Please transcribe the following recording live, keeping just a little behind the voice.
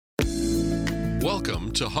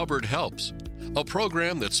Welcome to Hubbard Helps, a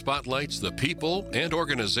program that spotlights the people and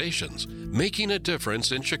organizations making a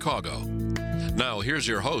difference in Chicago. Now here's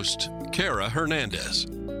your host, Kara Hernandez.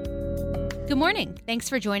 Good morning. Thanks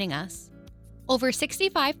for joining us. Over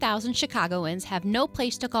 65,000 Chicagoans have no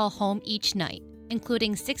place to call home each night,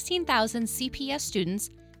 including 16,000 CPS students,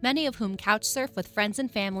 many of whom couch surf with friends and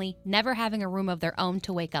family, never having a room of their own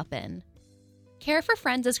to wake up in. Care for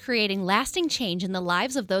Friends is creating lasting change in the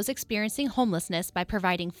lives of those experiencing homelessness by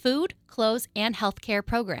providing food, clothes, and health care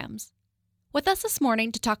programs. With us this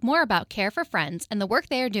morning to talk more about Care for Friends and the work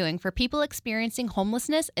they are doing for people experiencing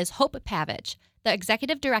homelessness is Hope Pavich, the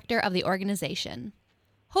executive director of the organization.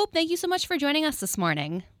 Hope, thank you so much for joining us this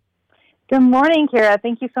morning. Good morning, Kara.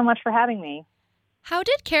 Thank you so much for having me. How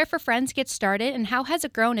did Care for Friends get started, and how has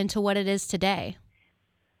it grown into what it is today?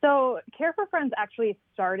 So Care for Friends actually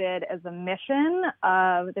started as a mission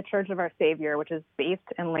of the Church of Our Savior, which is based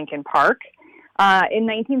in Lincoln Park. In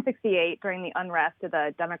 1968, during the unrest of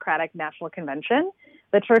the Democratic National Convention,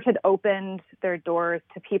 the church had opened their doors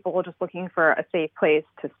to people just looking for a safe place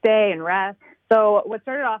to stay and rest. So what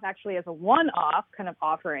started off actually as a one-off kind of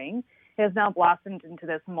offering has now blossomed into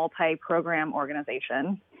this multi-program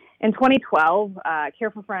organization. In 2012, Care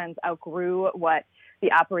for Friends outgrew what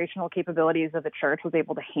the operational capabilities of the church was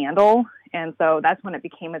able to handle. And so that's when it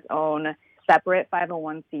became its own separate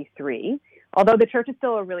 501c3. Although the church is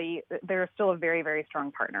they're still a very, very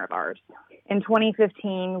strong partner of ours. In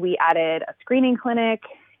 2015, we added a screening clinic,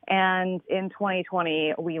 and in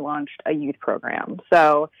 2020, we launched a youth program.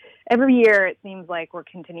 So every year, it seems like we're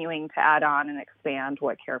continuing to add on and expand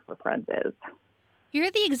what Care for Friends is. You're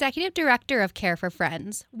the executive director of Care for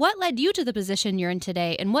Friends. What led you to the position you're in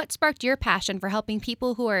today, and what sparked your passion for helping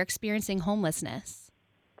people who are experiencing homelessness?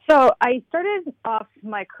 So I started off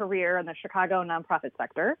my career in the Chicago nonprofit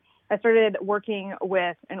sector. I started working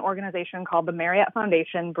with an organization called the Marriott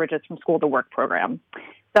Foundation Bridges from School to Work program.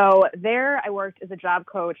 So there I worked as a job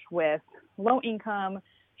coach with low-income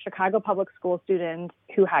Chicago public school students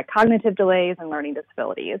who had cognitive delays and learning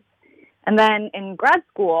disabilities. And then in grad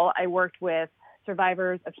school, I worked with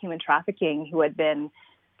survivors of human trafficking who had been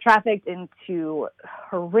trafficked into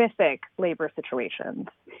horrific labor situations.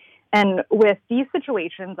 And with these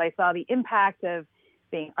situations, I saw the impact of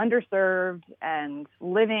being underserved and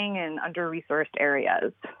living in under-resourced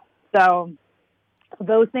areas. So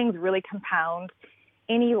those things really compound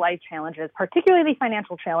any life challenges, particularly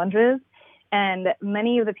financial challenges. And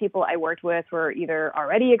many of the people I worked with were either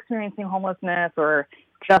already experiencing homelessness or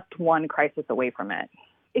just one crisis away from it.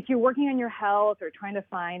 If you're working on your health or trying to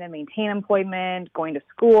find and maintain employment, going to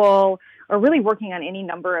school, or really working on any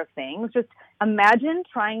number of things, just imagine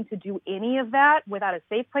trying to do any of that without a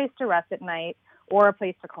safe place to rest at night or a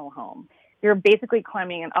place to call home. You're basically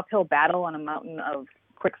climbing an uphill battle on a mountain of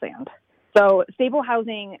quicksand. So stable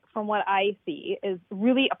housing, from what I see, is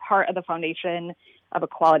really a part of the foundation of a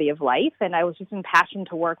quality of life. And I was just impassioned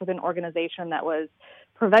to work with an organization that was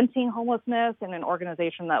preventing homelessness and an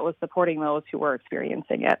organization that was supporting those who were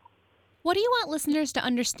experiencing it. What do you want listeners to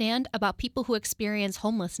understand about people who experience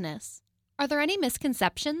homelessness? Are there any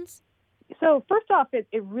misconceptions? So first off, it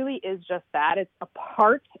really is just that. It's a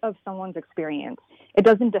part of someone's experience. It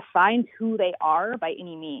doesn't define who they are by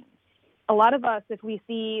any means. A lot of us, if we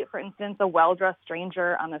see, for instance, a well-dressed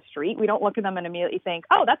stranger on the street, we don't look at them and immediately think,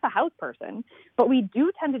 oh, that's a house person. But we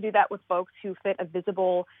do tend to do that with folks who fit a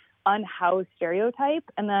visible, unhoused stereotype.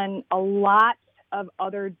 And then a lot of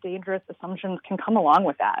other dangerous assumptions can come along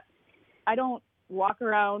with that. I don't walk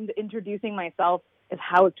around introducing myself as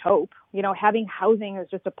housed Hope. Having housing is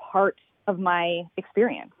just a part of my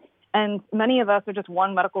experience. And many of us are just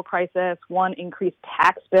one medical crisis, one increased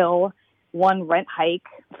tax bill, one rent hike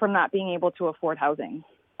from not being able to afford housing.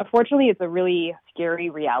 Unfortunately, it's a really scary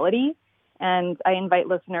reality, and I invite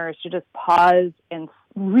listeners to just pause and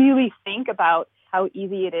really think about how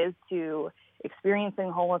easy it is to experiencing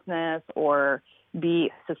homelessness or be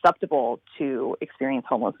susceptible to experience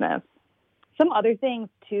homelessness. Some other things,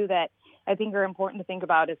 too, that I think are important to think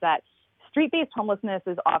about is that street-based homelessness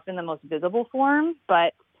is often the most visible form,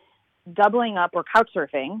 but doubling up or couch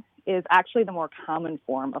surfing is actually the more common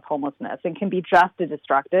form of homelessness and can be just as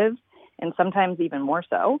destructive and sometimes even more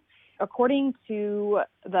so. According to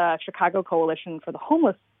the Chicago Coalition for the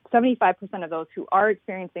Homeless, 75% of those who are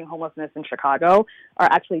experiencing homelessness in Chicago are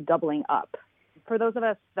actually doubling up. For those of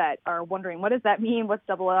us that are wondering, what does that mean? What's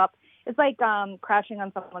double up? It's like crashing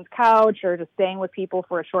on someone's couch or just staying with people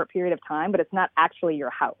for a short period of time, but it's not actually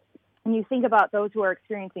your house. When you think about those who are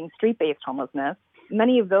experiencing street-based homelessness,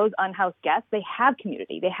 many of those unhoused guests, they have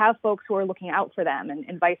community. They have folks who are looking out for them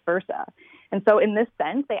and vice versa. And so in this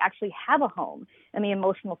sense, they actually have a home and the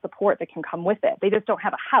emotional support that can come with it. They just don't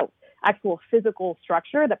have a house, actual physical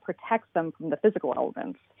structure that protects them from the physical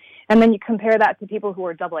elements. And then you compare that to people who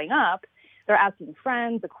are doubling up. They're asking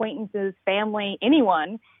friends, acquaintances, family,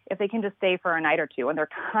 anyone, if they can just stay for a night or two. And they're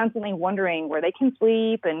constantly wondering where they can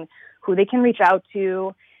sleep and who they can reach out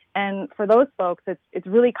to. And for those folks, it's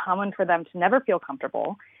really common for them to never feel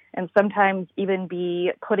comfortable and sometimes even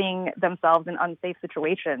be putting themselves in unsafe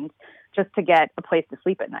situations just to get a place to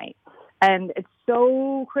sleep at night. And it's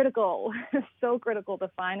so critical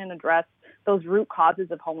to find and address those root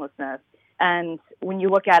causes of homelessness. And when you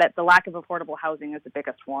look at it, the lack of affordable housing is the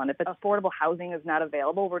biggest one. If affordable housing is not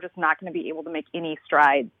available, we're just not going to be able to make any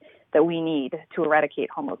strides that we need to eradicate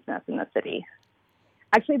homelessness in the city.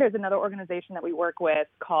 Actually, there's another organization that we work with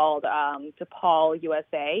called DePaul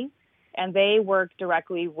USA, and they work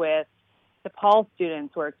directly with DePaul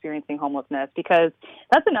students who are experiencing homelessness, because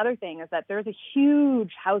that's another thing, is that there's a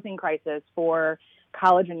huge housing crisis for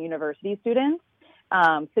college and university students.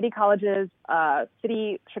 City colleges,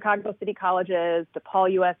 Chicago City Colleges,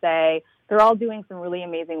 DePaul USA, they're all doing some really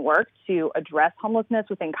amazing work to address homelessness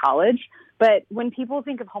within college. But when people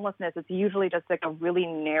think of homelessness, it's usually just like a really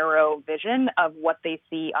narrow vision of what they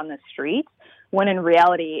see on the street, when in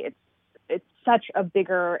reality, it's such a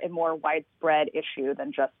bigger and more widespread issue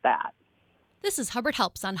than just that. This is Hubbard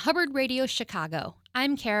Helps on Hubbard Radio Chicago.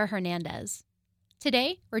 I'm Kara Hernandez.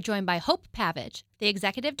 Today, we're joined by Hope Pavich, the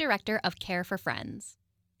Executive Director of Care for Friends.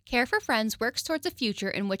 Care for Friends works towards a future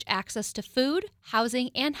in which access to food,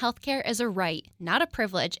 housing, and healthcare is a right, not a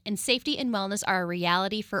privilege, and safety and wellness are a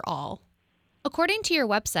reality for all. According to your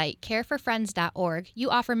website, careforfriends.org,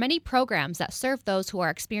 you offer many programs that serve those who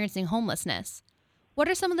are experiencing homelessness. What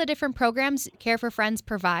are some of the different programs Care for Friends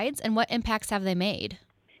provides, and what impacts have they made?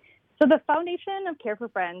 So the foundation of Care for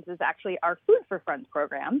Friends is actually our Food for Friends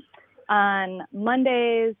program. On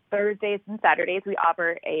Mondays, Thursdays, and Saturdays, we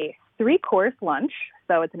offer a 3-course lunch.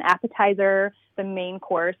 So it's an appetizer, the main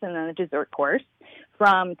course, and then the dessert course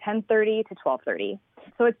from 10:30 to 12:30.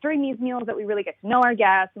 So it's during these meals that we really get to know our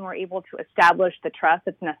guests, and we're able to establish the trust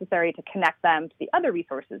that's necessary to connect them to the other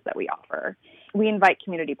resources that we offer. We invite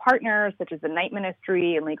community partners such as the Night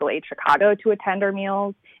Ministry and Legal Aid Chicago to attend our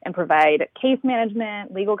meals and provide case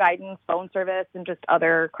management, legal guidance, phone service, and just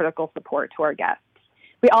other critical support to our guests.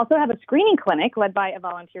 We also have a screening clinic led by a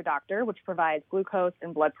volunteer doctor, which provides glucose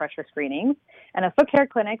and blood pressure screenings, and a foot care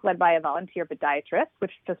clinic led by a volunteer podiatrist,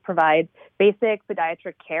 which just provides basic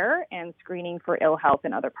podiatric care and screening for ill health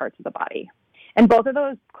in other parts of the body. And both of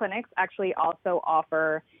those clinics actually also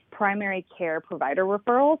offer primary care provider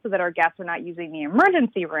referrals so that our guests are not using the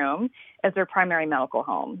emergency room as their primary medical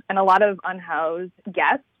home. And a lot of unhoused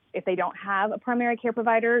guests, if they don't have a primary care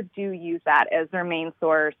provider, do use that as their main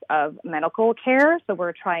source of medical care. So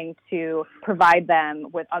we're trying to provide them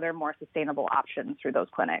with other more sustainable options through those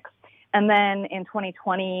clinics. And then in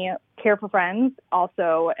 2020, Care for Friends,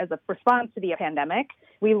 also as a response to the pandemic,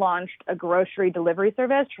 we launched a grocery delivery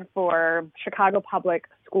service for Chicago public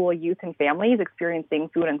school youth and families experiencing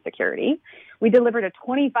food insecurity. We delivered to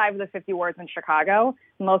 25 of the 50 wards in Chicago,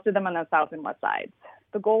 most of them on the south and west sides.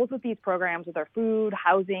 The goals with these programs, with our food,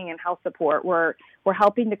 housing, and health support, we're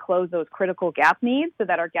helping to close those critical gap needs so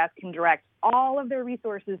that our guests can direct all of their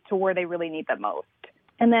resources to where they really need them most.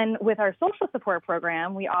 And then with our social support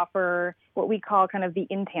program, we offer what we call kind of the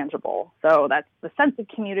intangible. So that's the sense of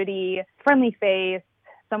community, friendly face,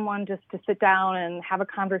 someone just to sit down and have a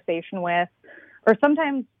conversation with, or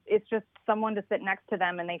sometimes it's just someone to sit next to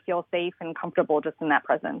them and they feel safe and comfortable just in that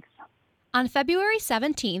presence. On February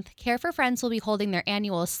 17th, Care for Friends will be holding their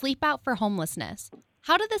annual Sleep Out for Homelessness.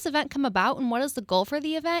 How did this event come about, and what is the goal for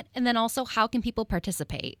the event? And then also, how can people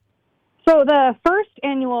participate? So the first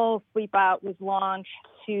annual Sleep Out was launched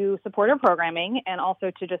to support our programming and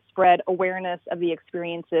also to just spread awareness of the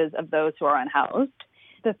experiences of those who are unhoused.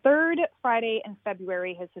 The third Friday in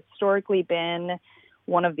February has historically been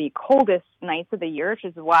one of the coldest nights of the year, which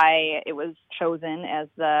is why it was chosen as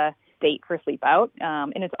the date for Sleep Out.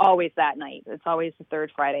 And it's always that night. It's always the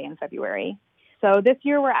third Friday in February. So this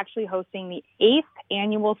year we're actually hosting the 8th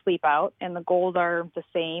annual Sleep Out, and the goals are the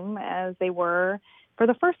same as they were for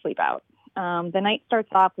the first Sleep Out. The night starts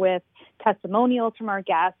off with testimonials from our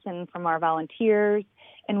guests and from our volunteers,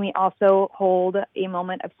 and we also hold a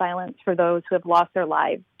moment of silence for those who have lost their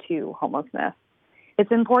lives to homelessness.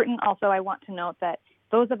 It's important also, I want to note that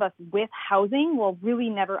those of us with housing will really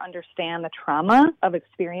never understand the trauma of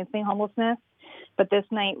experiencing homelessness, but this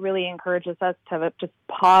night really encourages us to just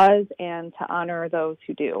pause and to honor those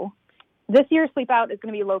who do. This year's Sleep Out is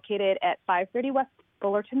going to be located at 530 West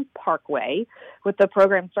Fullerton Parkway, with the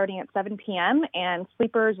program starting at 7 p.m., and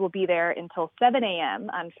sleepers will be there until 7 a.m.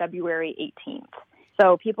 on February 18th.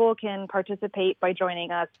 So people can participate by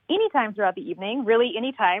joining us anytime throughout the evening, really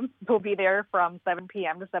anytime. We'll be there from 7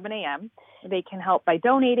 p.m. to 7 a.m. They can help by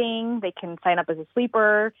donating, they can sign up as a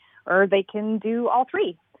sleeper, or they can do all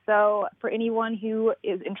three. So for anyone who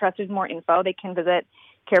is interested in more info, they can visit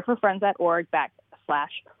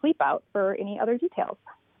careforfriends.org/sleepout for any other details.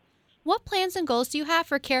 What plans and goals do you have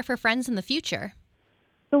for Care for Friends in the future?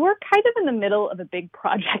 So we're kind of in the middle of a big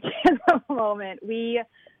project at the moment. We,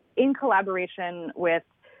 in collaboration with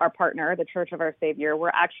our partner, the Church of Our Savior, we're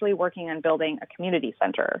actually working on building a community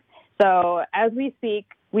center. So as we speak,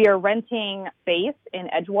 we are renting space in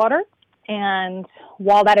Edgewater. And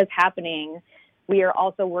while that is happening, we are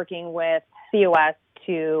also working with COS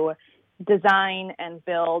to design and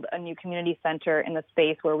build a new community center in the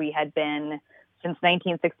space where we had been since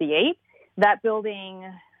 1968. That building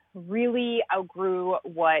really outgrew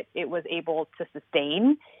what it was able to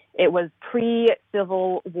sustain. It was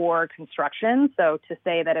pre-Civil War construction, so to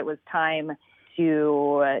say that it was time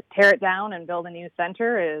to tear it down and build a new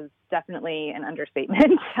center is definitely an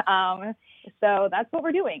understatement. So that's what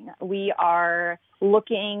we're doing. We are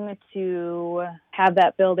looking to have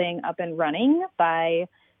that building up and running by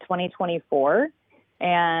 2024.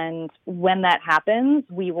 And when that happens,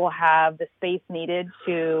 we will have the space needed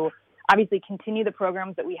to obviously continue the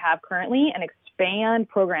programs that we have currently and expand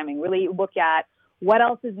programming, really look at what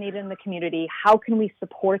else is needed in the community, how can we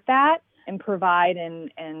support that, and provide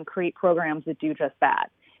and create programs that do just that.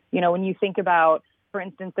 You know, when you think about, for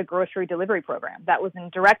instance, the grocery delivery program, that was in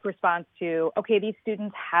direct response to, okay, these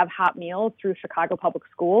students have hot meals through Chicago Public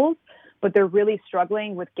Schools, but they're really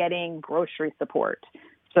struggling with getting grocery support.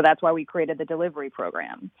 So that's why we created the delivery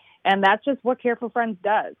program. And that's just what Care for Friends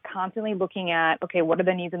does, constantly looking at, okay, what are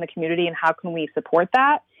the needs in the community and how can we support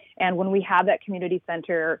that? And when we have that community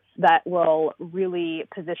center, that will really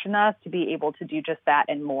position us to be able to do just that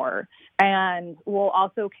and more. And we'll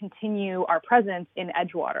also continue our presence in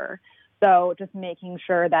Edgewater. So just making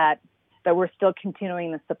sure that we're still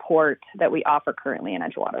continuing the support that we offer currently in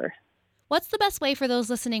Edgewater. What's the best way for those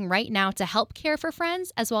listening right now to help Care for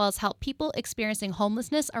Friends, as well as help people experiencing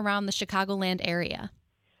homelessness around the Chicagoland area?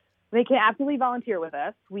 They can absolutely volunteer with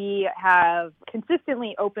us. We have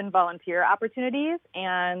consistently open volunteer opportunities,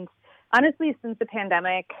 and honestly, since the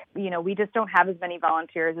pandemic, we just don't have as many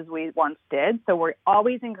volunteers as we once did. So we're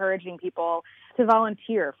always encouraging people to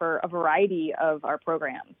volunteer for a variety of our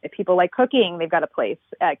programs. If people like cooking, they've got a place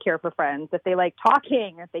at Care for Friends. If they like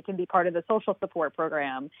talking, if they can be part of the social support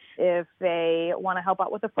program. If they want to help out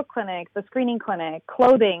with the foot clinic, the screening clinic,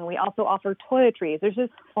 clothing, we also offer toiletries. There's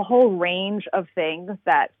just a whole range of things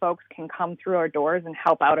that folks can come through our doors and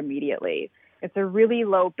help out immediately. It's a really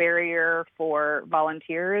low barrier for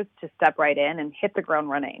volunteers to step right in and hit the ground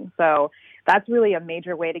running. So that's really a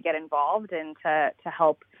major way to get involved and to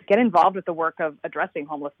help get involved with the work of addressing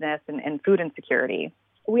homelessness and food insecurity.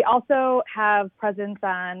 We also have presence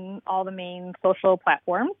on all the main social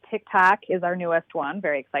platforms. TikTok is our newest one,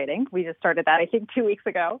 very exciting. We just started that, I think, 2 weeks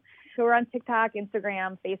ago. So we're on TikTok,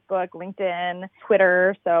 Instagram, Facebook, LinkedIn,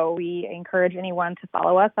 Twitter. So we encourage anyone to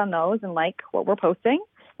follow us on those and like what we're posting.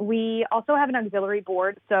 We also have an auxiliary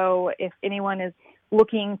board, so if anyone is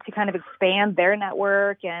looking to kind of expand their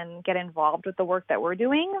network and get involved with the work that we're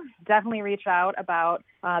doing, definitely reach out about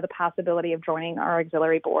the possibility of joining our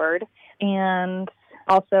auxiliary board and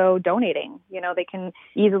also donating. They can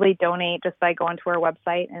easily donate just by going to our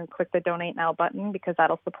website and click the Donate Now button, because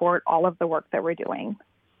that'll support all of the work that we're doing.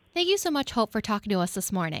 Thank you so much, Hope, for talking to us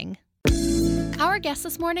this morning. Our guest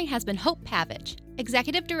this morning has been Hope Pavich,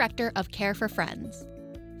 Executive Director of Care for Friends.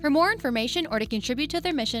 For more information or to contribute to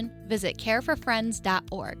their mission, visit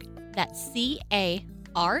careforfriends.org. That's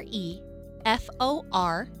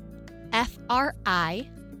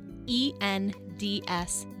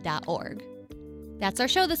careforfriends.org. That's our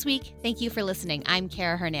show this week. Thank you for listening. I'm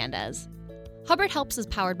Kara Hernandez. Hubbard Helps is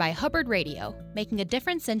powered by Hubbard Radio, making a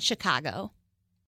difference in Chicago.